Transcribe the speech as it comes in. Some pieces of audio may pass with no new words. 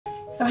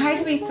So how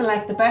do we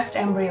select the best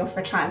embryo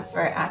for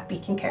transfer at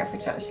Beacon CARE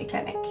Fertility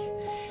Clinic?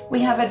 We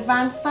have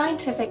advanced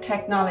scientific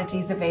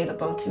technologies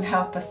available to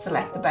help us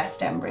select the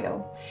best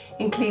embryo,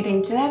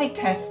 including genetic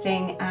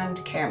testing and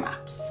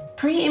CAREmaps.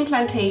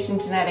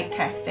 Pre-implantation genetic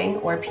testing,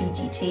 or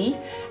pgt-a,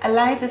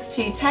 allows us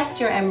to test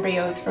your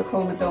embryos for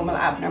chromosomal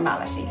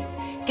abnormalities,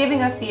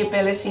 giving us the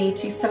ability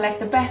to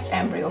select the best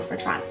embryo for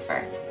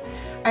transfer.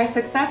 Our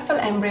successful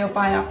embryo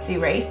biopsy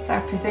rates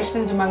are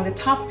positioned among the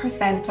top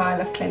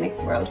percentile of clinics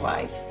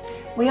worldwide.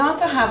 We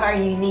also have our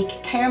unique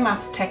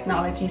CAREmaps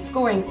technology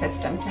scoring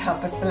system to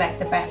help us select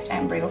the best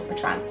embryo for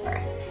transfer.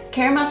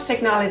 CAREmaps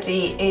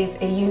technology is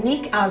a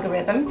unique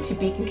algorithm to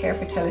Beacon CARE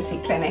Fertility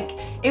Clinic.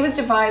 It was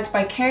devised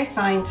by care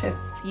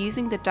scientists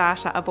using the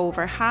data of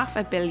over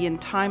 500 million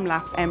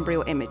time-lapse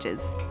embryo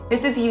images.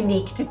 This is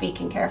unique to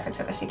Beacon CARE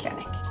Fertility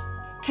Clinic.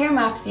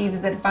 CAREmaps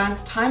uses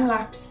advanced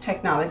time-lapse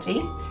technology,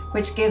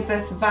 which gives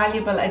us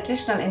valuable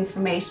additional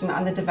information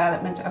on the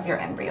development of your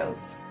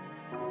embryos.